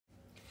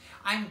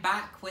I'm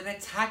back with a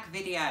tag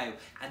video,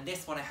 and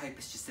this one I hope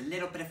is just a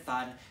little bit of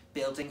fun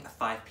building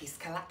a 5-piece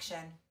collection.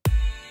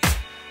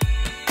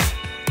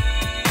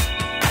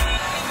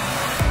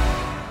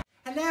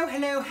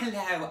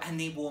 Hello, and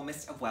the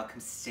warmest of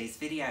welcomes to today's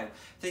video.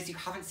 For those who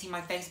haven't seen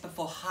my face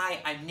before, hi,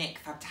 I'm Nick,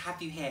 fab to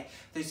have you here.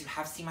 For those who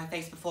have seen my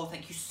face before,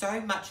 thank you so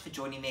much for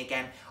joining me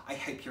again. I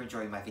hope you're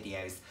enjoying my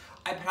videos.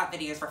 I put out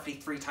videos roughly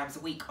 3 times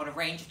a week on a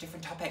range of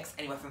different topics,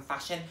 anywhere from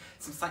fashion,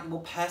 some slightly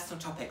more personal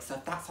topics. So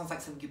if that sounds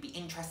like something you'd be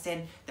interested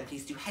in, then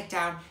please do head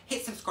down,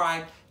 hit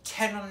subscribe,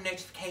 turn on the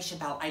notification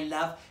bell. I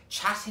love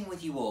chatting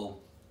with you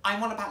all.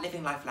 I'm all about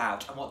living life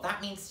loud, and what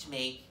that means to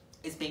me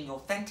is being your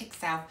authentic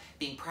self,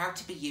 being proud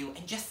to be you,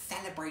 and just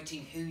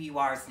celebrating who you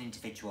are as an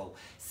individual.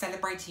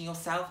 Celebrating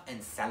yourself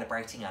and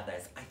celebrating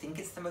others. I think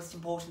it's the most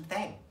important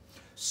thing.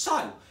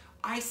 So,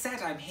 I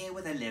said I'm here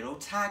with a little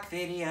tag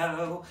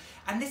video,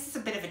 and this is a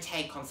bit of a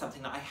take on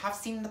something that I have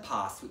seen in the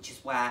past, which is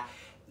where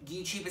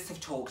YouTubers have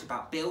talked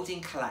about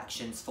building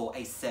collections for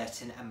a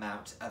certain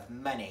amount of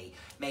money.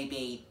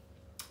 Maybe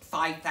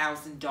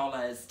 $5,000,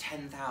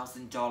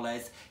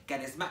 $10,000,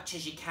 get as much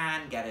as you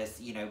can, get as,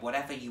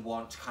 whatever you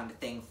want kind of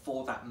thing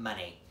for that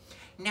money.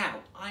 Now,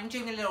 I'm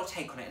doing a little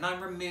take on it, and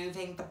I'm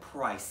removing the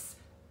price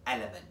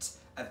element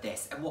of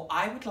this. And what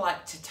I would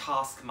like to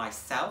task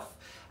myself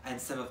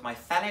and some of my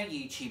fellow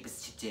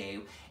YouTubers to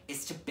do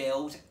is to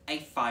build a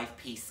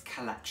 5-piece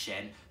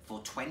collection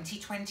for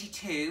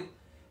 2022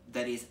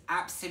 that is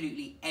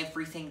absolutely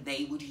everything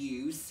they would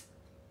use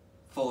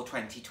for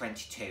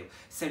 2022.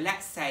 So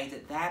let's say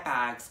that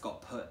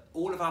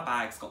all of our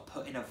bags got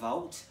put in a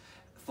vault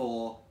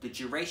for the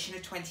duration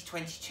of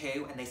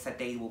 2022, and they said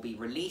they will be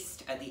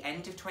released at the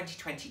end of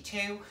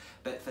 2022,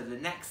 but for the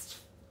next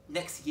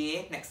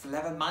year, next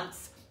 11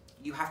 months,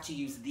 you have to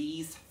use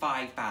these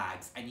 5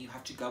 bags, and you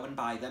have to go and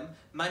buy them.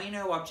 Money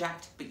no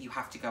object, but you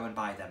have to go and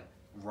buy them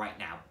right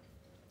now.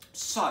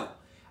 So,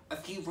 a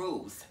few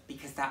rules,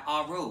 because there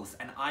are rules,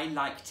 and I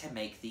like to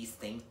make these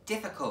things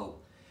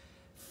difficult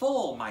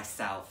for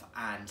myself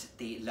and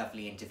the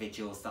lovely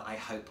individuals that I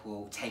hope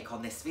will take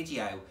on this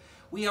video.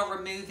 We are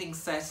removing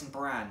certain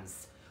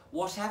brands.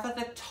 Whatever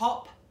the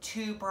top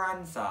 2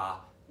 brands are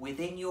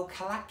within your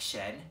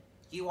collection,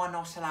 you are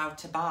not allowed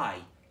to buy.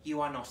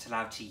 You are not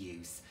allowed to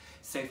use.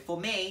 So for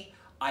me,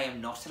 I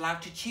am not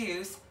allowed to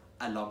choose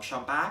a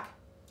Longchamp bag.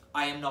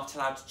 I am not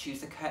allowed to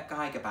choose a Kurt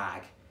Geiger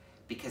bag,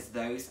 because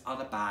those are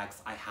the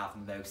bags I have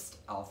most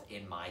of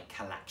in my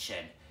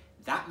collection.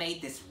 That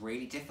made this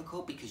really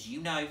difficult because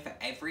for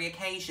every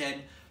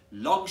occasion,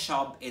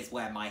 Longchamp is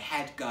where my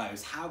head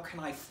goes. How can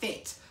I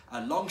fit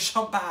a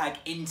Longchamp bag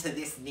into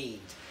this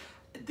need?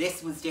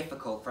 This was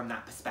difficult from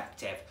that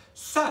perspective.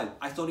 So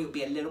I thought it would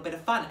be a little bit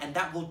of fun, and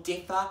that will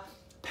differ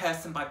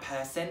person by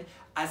person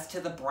as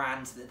to the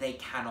brands that they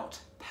cannot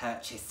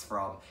purchase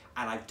from.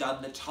 And I've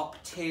done the top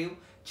 2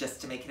 just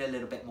to make it a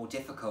little bit more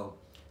difficult.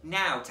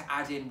 Now, to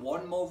add in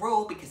one more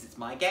rule, because it's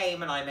my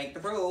game and I make the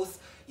rules,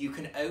 you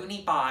can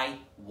only buy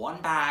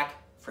 1 bag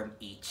from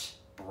each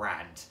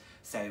brand.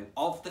 So,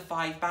 of the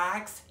 5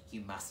 bags,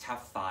 you must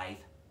have 5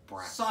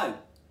 brands. So,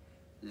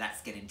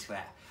 let's get into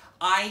it.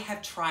 I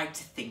have tried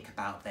to think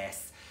about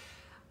this,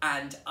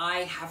 and I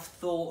have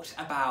thought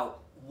about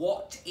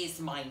what is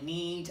my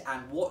need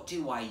and what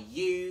do I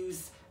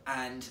use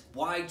and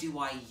why do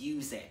I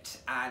use it.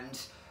 And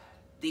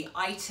the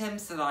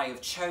items that I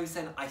have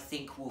chosen, I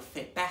think, will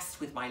fit best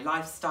with my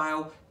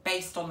lifestyle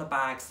based on the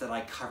bags that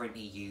I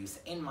currently use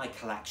in my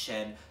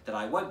collection that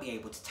I won't be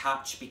able to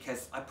touch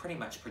because I pretty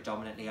much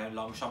predominantly own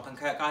Longchamp and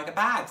Kurt Geiger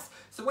bags.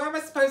 So where am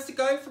I supposed to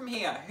go from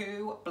here?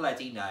 Who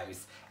bloody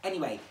knows?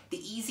 Anyway, the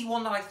easy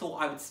one that I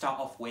thought I would start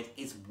off with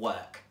is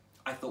work.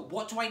 I thought,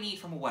 what do I need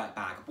from a work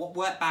bag? What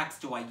work bags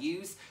do I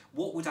use?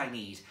 What would I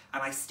need?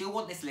 And I still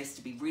want this list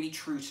to be really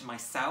true to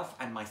myself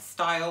and my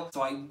style.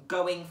 So I'm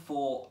going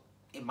for,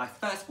 in my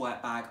first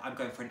work bag, I'm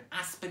going for an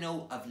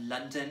Aspinal of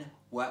London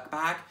work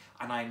bag,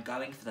 and I'm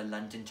going for the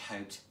London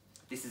Tote.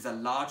 This is a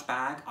large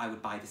bag. I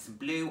would buy this in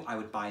blue, I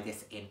would buy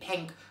this in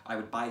pink, I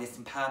would buy this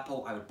in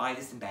purple, I would buy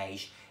this in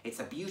beige. It's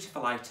a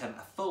beautiful item,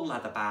 a full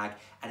leather bag,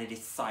 and it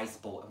is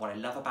sizable. And what I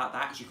love about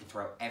that is you can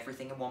throw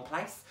everything in one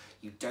place.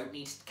 You don't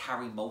need to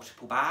carry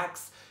multiple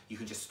bags. You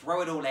can just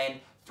throw it all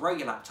in, throw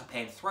your laptop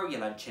in, throw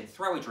your lunch in,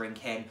 throw a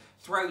drink in,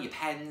 throw your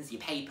pens,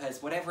 your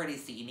papers, whatever it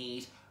is that you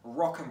need.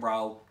 Rock and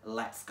roll,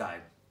 let's go.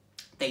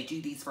 They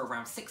do these for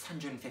around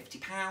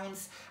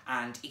 £650,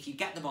 and if you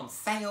get them on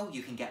sale,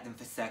 you can get them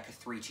for circa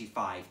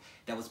 £325.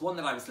 There was one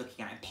that I was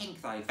looking at in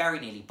pink that I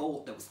very nearly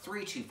bought that was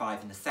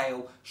 £325 in the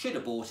sale. Should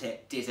have bought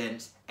it,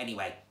 didn't.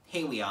 Anyway,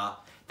 here we are.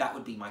 That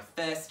would be my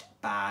first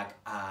bag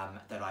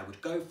that I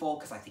would go for,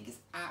 because I think it's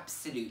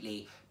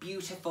absolutely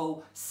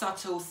beautiful,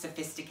 subtle,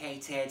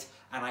 sophisticated,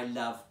 and I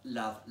love,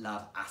 love,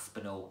 love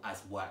Aspinal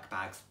as work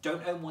bags.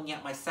 Don't own one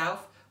yet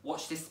myself.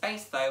 Watch this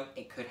space though,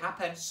 it could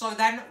happen. So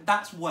then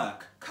that's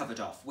work covered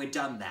off, we're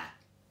done there.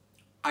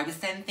 I was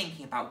then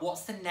thinking about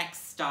what's the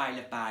next style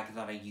of bag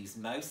that I use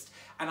most,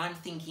 and I'm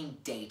thinking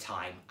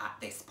daytime at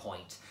this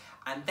point.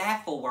 And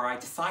therefore where I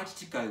decided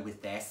to go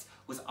with this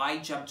was I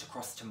jumped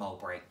across to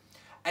Mulberry.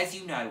 As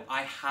you know,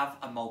 I have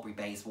a Mulberry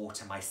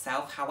Bayswater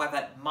myself.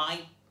 However, my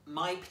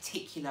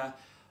particular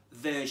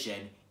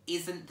version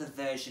isn't the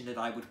version that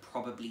I would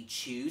probably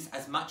choose.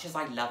 As much as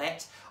I love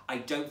it, I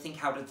don't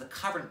think out of the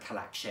current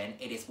collection,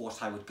 it is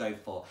what I would go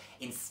for.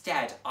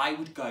 Instead, I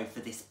would go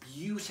for this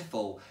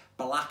beautiful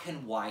black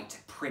and white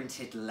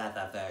printed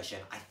leather version.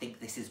 I think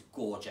this is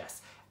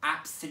gorgeous.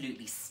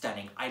 Absolutely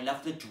stunning. I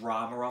love the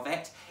drama of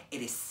it.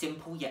 It is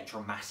simple yet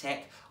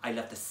dramatic. I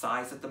love the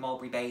size of the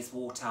Mulberry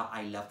Bayswater.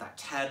 I love that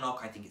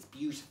turnlock. I think it's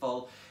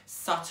beautiful.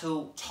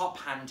 Subtle, top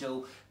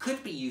handle.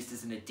 Could be used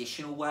as an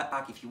additional work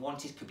bag if you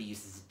wanted. Could be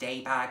used as a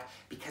day bag.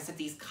 Because of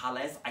these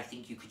colours, I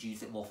think you could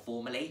use it more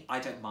formally. I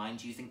don't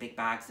mind using big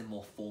bags in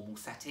more formal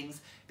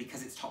settings.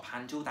 Because it's top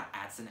handle, that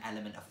adds an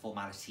element of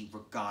formality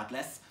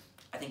regardless.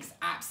 I think it's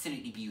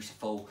absolutely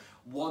beautiful,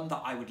 one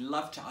that I would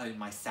love to own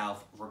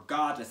myself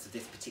regardless of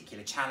this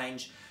particular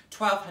challenge.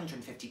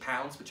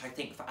 £1,250, which I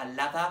think for a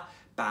leather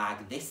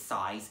bag this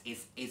size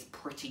is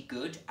pretty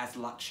good as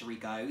luxury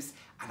goes,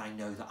 and I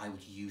know that I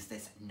would use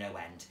this no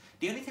end.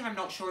 The only thing I'm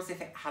not sure is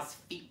if it has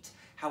feet.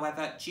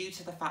 However, due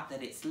to the fact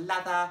that it's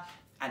leather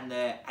and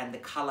the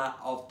colour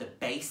of the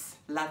base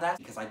leather,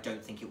 because I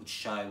don't think it would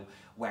show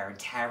wear and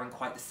tear in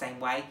quite the same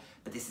way,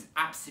 but this is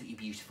absolutely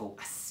beautiful,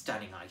 a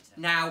stunning item.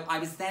 Now, I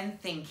was then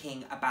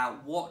thinking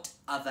about what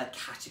other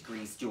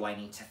categories do I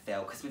need to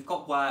fill, because we've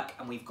got work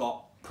and we've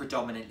got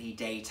predominantly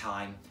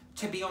daytime.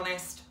 To be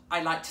honest,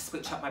 I like to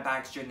switch up my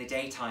bags during the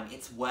daytime.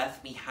 It's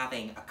worth me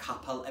having a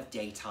couple of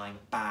daytime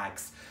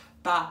bags.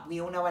 But we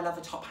all know I love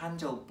a top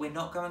handle. We're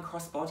not going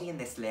crossbody in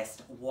this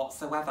list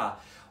whatsoever.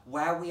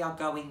 Where we are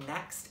going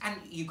next, and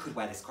you could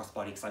wear this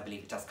crossbody because I believe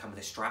it does come with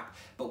a strap,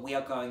 but we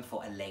are going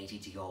for a Lady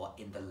Dior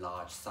in the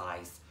large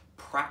size.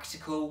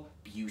 Practical,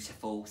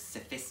 beautiful,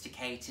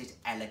 sophisticated,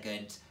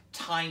 elegant,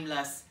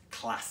 timeless,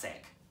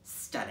 classic,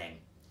 stunning.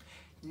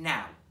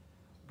 Now,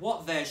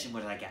 what version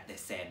would I get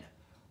this in?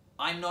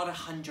 I'm not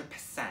 100%.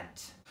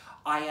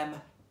 I am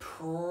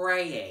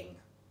praying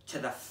to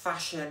the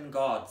fashion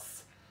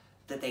gods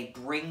that they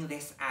bring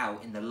this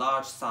out in the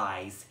large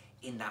size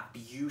in that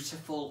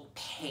beautiful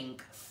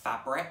pink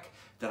fabric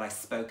that I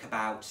spoke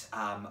about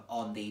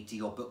on the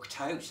Dior book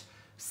tote.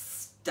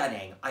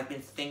 Stunning. I've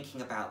been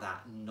thinking about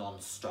that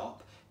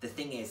non-stop. The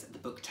thing is, the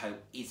book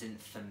tote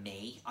isn't for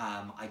me.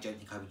 I don't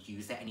think I would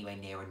use it anywhere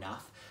near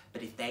enough.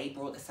 But if they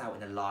brought this out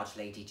in a large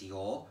Lady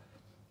Dior,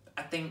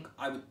 I think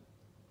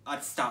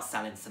I'd start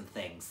selling some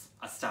things.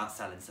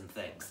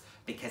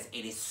 Because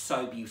it is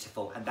so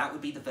beautiful, and that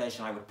would be the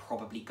version I would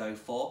probably go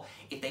for.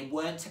 If they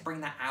weren't to bring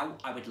that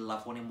out, I would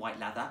love one in white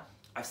leather.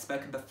 I've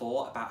spoken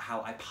before about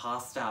how I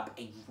passed up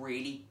a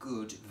really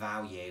good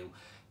value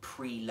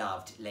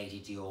pre-loved Lady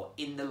Dior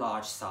in the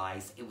large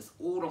size. It was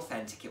all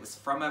authentic. It was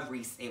from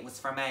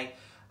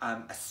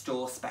a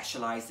store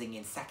specialising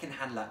in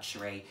second-hand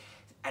luxury,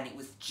 and it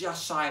was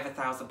just shy of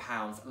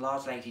 £1,000.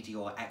 Large Lady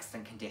Dior,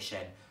 excellent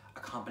condition.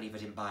 I can't believe I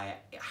didn't buy it.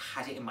 I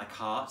had it in my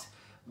cart.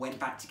 Went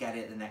back to get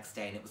it the next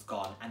day and it was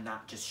gone, and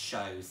that just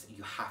shows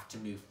you have to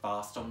move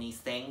fast on these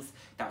things.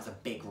 That was a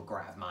big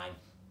regret of mine.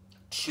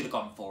 Should have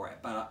gone for it,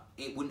 but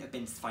it wouldn't have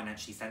been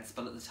financially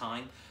sensible at the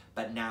time.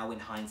 But now in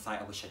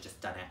hindsight, I wish I'd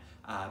just done it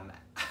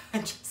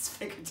and just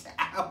figured it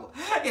out.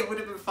 It would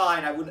have been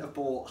fine. I wouldn't have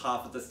bought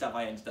half of the stuff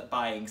I ended up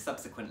buying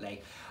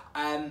subsequently.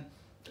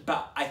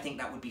 But I think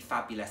that would be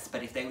fabulous.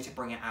 But if they were to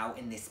bring it out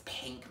in this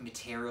pink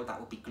material, that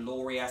would be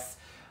glorious.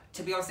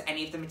 To be honest,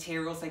 any of the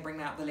materials they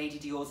bring out the Lady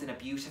Dior's in are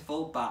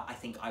beautiful, but I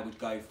think I would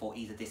go for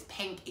either this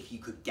pink, if you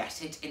could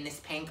get it in this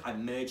pink.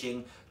 I'm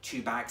merging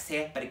two bags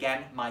here, but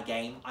again, my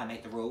game, I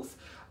make the rules.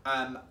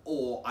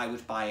 Or I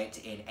would buy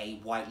it in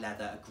a white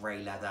leather, a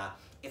grey leather.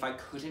 If I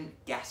couldn't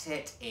get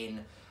it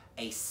in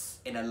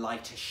a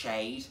lighter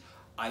shade,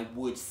 I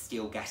would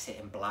still get it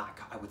in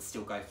black. I would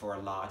still go for a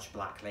large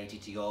black Lady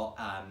Dior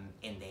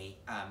in the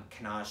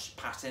canage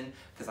pattern,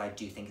 because I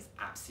do think it's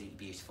absolutely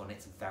beautiful and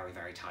it's very,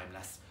 very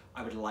timeless.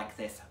 I would like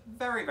this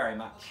very, very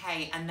much.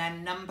 Okay, and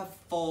then number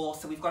 4,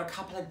 so we've got a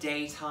couple of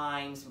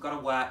daytimes, we've got a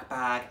work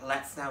bag.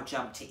 Let's now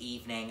jump to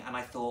evening, and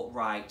I thought,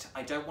 right,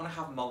 I don't want to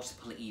have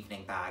multiple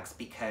evening bags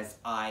because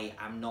I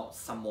am not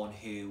someone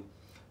who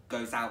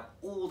goes out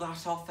all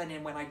that often,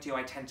 and when I do,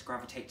 I tend to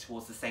gravitate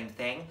towards the same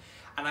thing.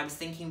 And I was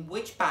thinking,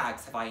 which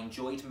bags have I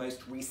enjoyed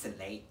most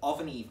recently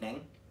of an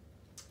evening,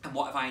 and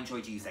what have I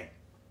enjoyed using?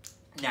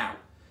 Now,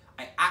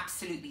 I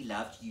absolutely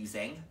loved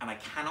using, and I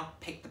cannot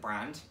pick the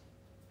brand,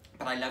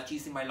 but I loved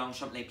using my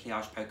Longchamp Les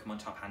Pliages Pokemon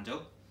top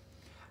handle,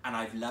 and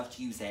I've loved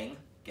using,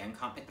 again,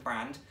 can't pick the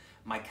brand,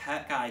 my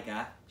Kurt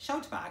Geiger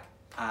shoulder bag,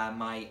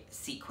 my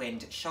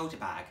sequined shoulder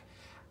bag.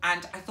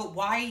 And I thought,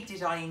 why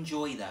did I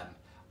enjoy them?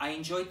 I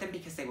enjoyed them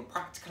because they were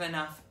practical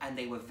enough and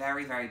they were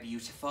very, very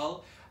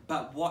beautiful.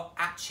 But what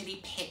actually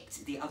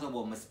picked the other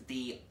one was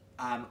the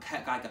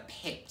Kurt Geiger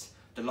picked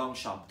the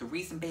Longchamp. The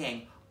reason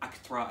being, I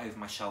could throw it over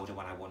my shoulder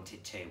when I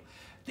wanted to.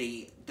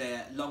 The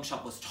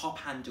Longchamp was top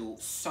handle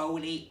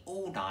solely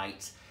all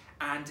night,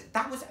 and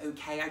that was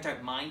okay, I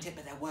don't mind it,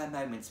 but there were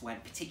moments when,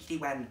 particularly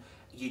when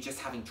you're just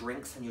having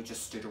drinks and you're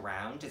just stood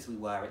around, as we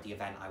were at the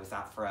event I was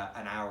at for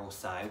an hour or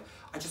so,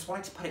 I just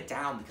wanted to put it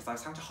down because I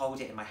was having to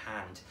hold it in my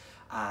hand.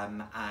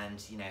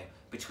 And you know,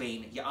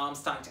 between your arms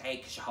starting to ache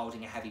because you're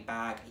holding a heavy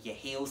bag, your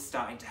heels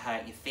starting to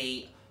hurt your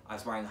feet. I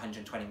was wearing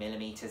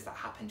 120mm, that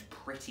happened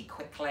pretty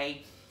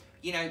quickly.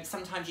 You know,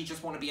 sometimes you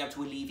just want to be able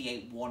to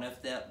alleviate one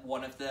of the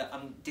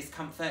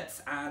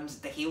discomforts, and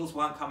the heels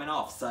weren't coming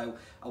off, so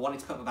I wanted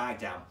to put my bag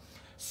down.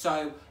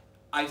 So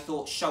I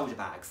thought shoulder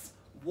bags.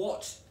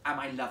 What am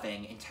I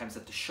loving in terms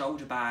of the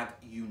shoulder bag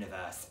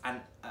universe? And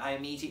I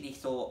immediately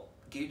thought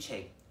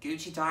Gucci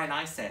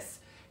Dionysus.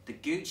 The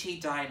Gucci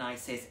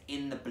Dionysus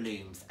in the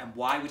blooms. And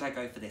why would I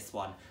go for this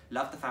one?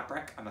 Love the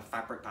fabric. I'm a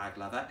fabric bag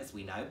lover, as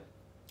we know.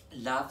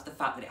 Love the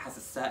fact that it has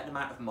a certain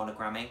amount of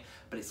monogramming,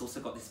 but it's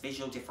also got this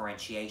visual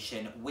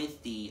differentiation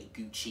with the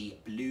Gucci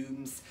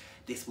blooms.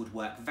 This would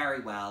work very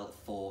well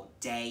for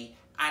day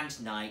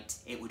and night.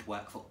 It would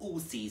work for all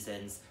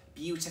seasons.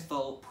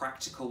 Beautiful,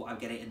 practical. I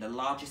would get it in the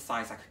largest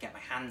size I could get my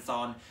hands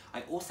on.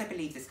 I also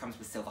believe this comes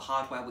with silver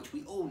hardware, which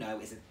we all know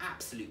is an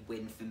absolute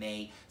win for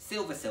me.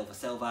 Silver, silver,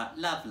 silver.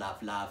 Love,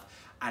 love, love.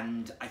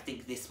 And I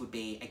think this would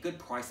be a good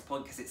price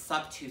point because it's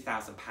sub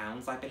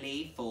 £2,000, I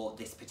believe, for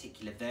this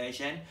particular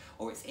version,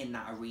 or it's in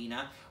that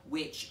arena,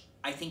 which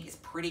I think is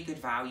pretty good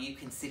value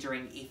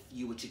considering if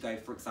you were to go,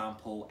 for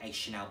example, a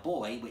Chanel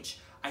Boy, which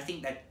I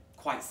think they're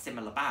quite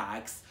similar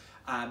bags,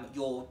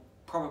 you're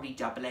probably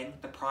doubling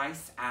the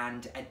price,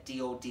 and a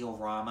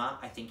Diorama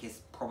I think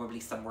is probably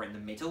somewhere in the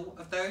middle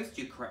of those.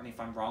 Do correct me if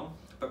I'm wrong,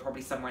 but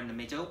probably somewhere in the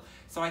middle.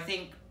 So I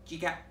think you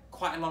get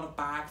quite a lot of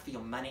bag for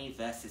your money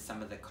versus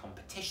some of the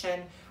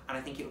competition, and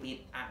I think it would be an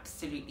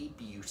absolutely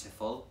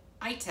beautiful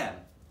item.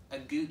 A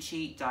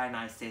Gucci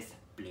Dionysus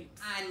blooms.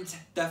 And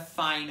the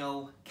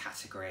final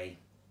category,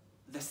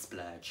 the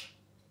splurge.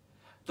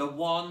 The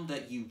one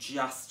that you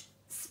just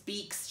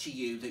speaks to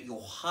you, that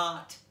your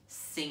heart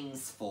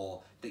sings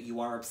for, that you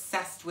are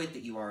obsessed with,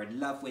 that you are in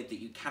love with, that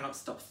you cannot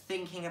stop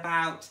thinking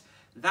about.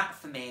 That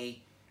for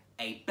me,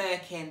 a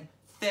Birkin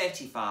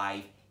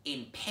 35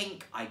 in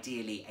pink,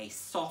 ideally a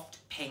soft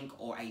pink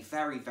or a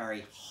very,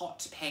 very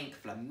hot pink,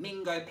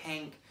 flamingo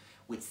pink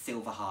with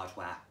silver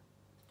hardware.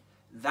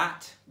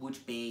 That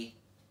would be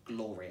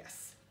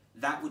glorious.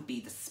 That would be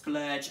the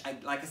splurge.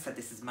 Like I said,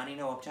 this is money,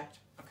 no object,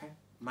 okay?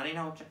 Money,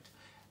 no object.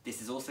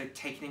 This is also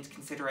taking into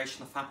consideration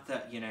the fact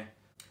that, you know,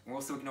 we're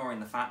also ignoring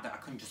the fact that I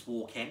couldn't just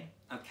walk in,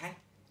 okay?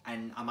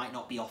 And I might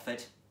not be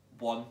offered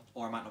one,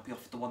 or I might not be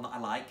offered the one that I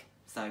like.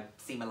 So,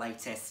 see my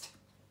latest,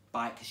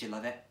 buy it because you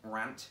love it,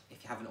 rant,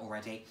 if you haven't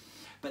already.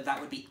 But that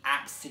would be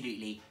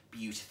absolutely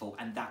beautiful,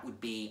 and that would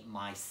be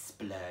my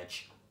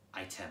splurge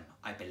item,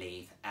 I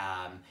believe.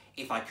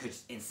 If I could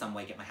in some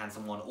way get my hands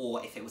on one,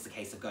 or if it was a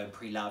case of going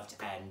pre-loved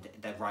and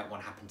the right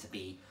one happened to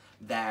be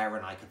there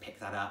and I could pick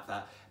that up.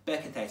 But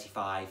Birkin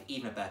 35,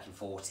 even a Birkin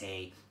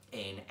 40,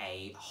 in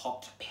a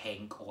hot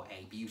pink or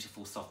a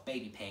beautiful soft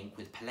baby pink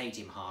with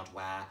palladium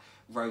hardware,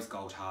 rose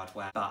gold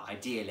hardware, but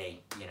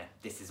ideally, you know,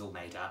 this is all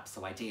made up,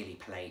 so ideally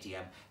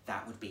palladium.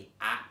 That would be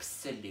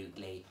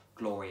absolutely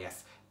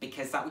glorious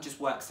because that would just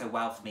work so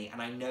well for me. And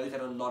I know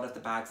that a lot of the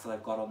bags that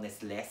I've got on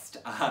this list,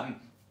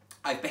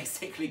 I've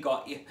basically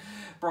got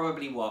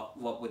probably,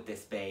 what would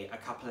this be? A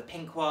couple of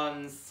pink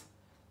ones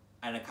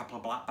and a couple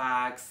of black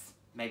bags,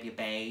 maybe a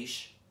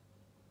beige,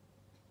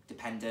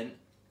 dependent.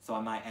 So I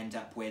might end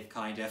up with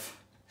kind of,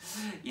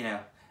 you know,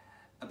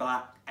 a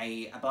black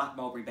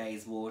Mulberry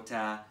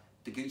Bayswater,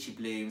 the Gucci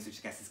blooms, which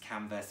I guess is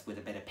canvas with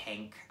a bit of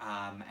pink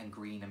and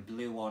green and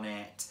blue on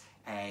it,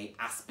 a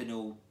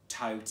Aspinal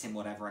tote in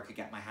whatever I could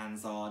get my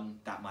hands on.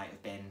 That might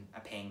have been a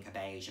pink, a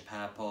beige, a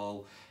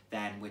purple.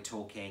 Then we're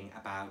talking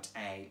about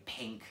a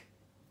pink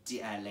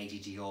Lady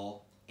Dior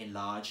in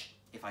large,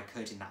 if I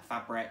could, in that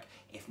fabric.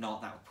 If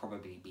not, that would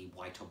probably be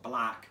white or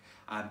black.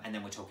 And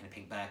then we're talking a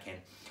pink Birkin.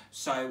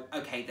 So,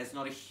 okay, there's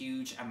not a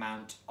huge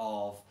amount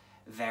of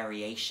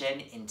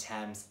variation in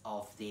terms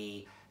of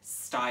the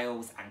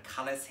styles and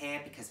colours here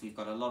because we've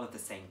got a lot of the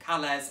same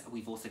colours.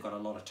 We've also got a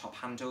lot of top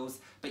handles,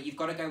 but you've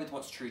got to go with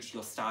what's true to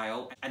your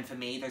style. And for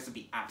me, those would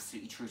be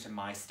absolutely true to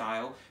my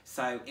style.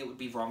 So it would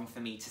be wrong for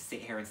me to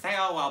sit here and say,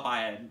 oh, I'll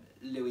buy a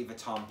Louis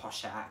Vuitton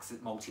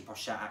pochette,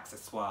 multi-pochette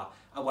accessoire.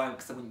 I won't,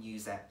 because I wouldn't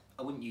use it.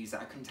 I wouldn't use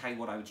it. I couldn't tell you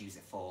what I would use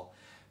it for.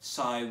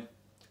 So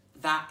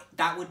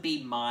that would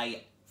be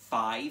my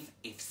 5.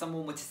 If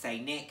someone were to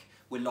say, Nick,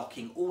 we're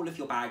locking all of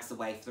your bags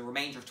away for the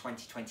remainder of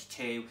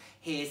 2022.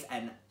 Here's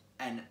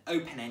an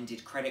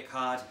open-ended credit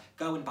card.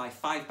 Go and buy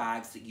 5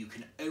 bags that you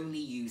can only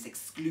use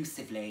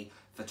exclusively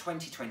for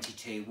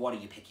 2022. What are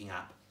you picking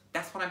up?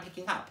 That's what I'm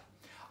picking up.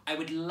 I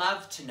would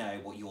love to know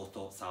what your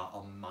thoughts are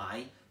on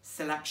my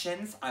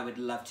selections. I would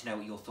love to know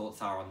what your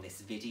thoughts are on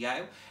this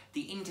video.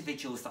 The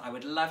individuals that I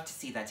would love to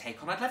see their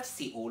take on, I'd love to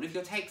see all of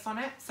your takes on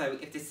it. So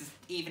if this is,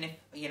 even if,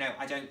 you know,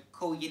 I don't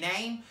call your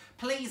name,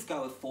 please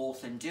go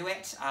forth and do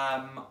it.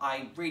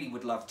 I really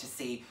would love to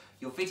see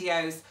your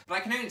videos, but I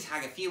can only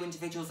tag a few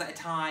individuals at a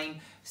time.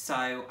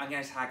 So I'm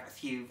going to tag a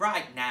few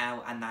right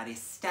now, and that is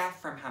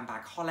Steph from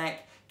Handbagholic,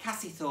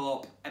 Cassie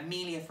Thorpe,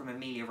 Amelia from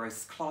Amelia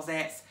Rose's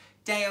Closets,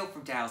 Dale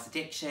from Dale's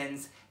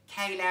Addictions,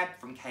 Caleb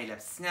from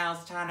Caleb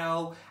Snell's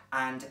channel,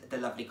 and the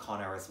lovely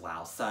Connor as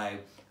well, so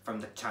from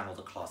the channel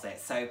The Closet.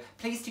 So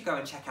please do go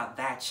and check out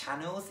their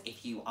channels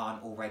if you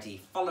aren't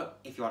already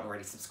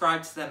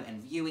subscribed to them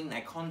and viewing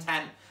their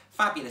content.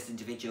 Fabulous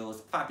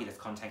individuals, fabulous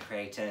content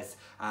creators,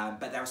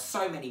 but there are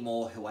so many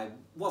more who I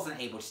wasn't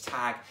able to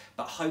tag,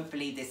 but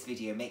hopefully this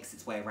video makes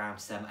its way around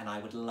to them and I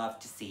would love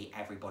to see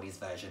everybody's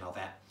version of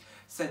it.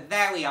 So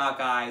there we are,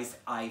 guys.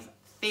 I've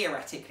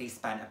theoretically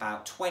spent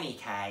about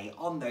 20k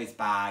on those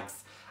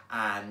bags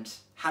and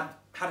had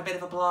a bit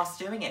of a blast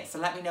doing it. So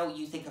let me know what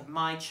you think of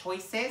my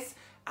choices,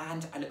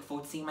 and I look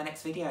forward to seeing my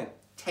next video.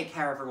 Take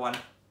care, everyone.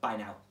 Bye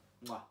now.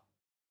 Mwah.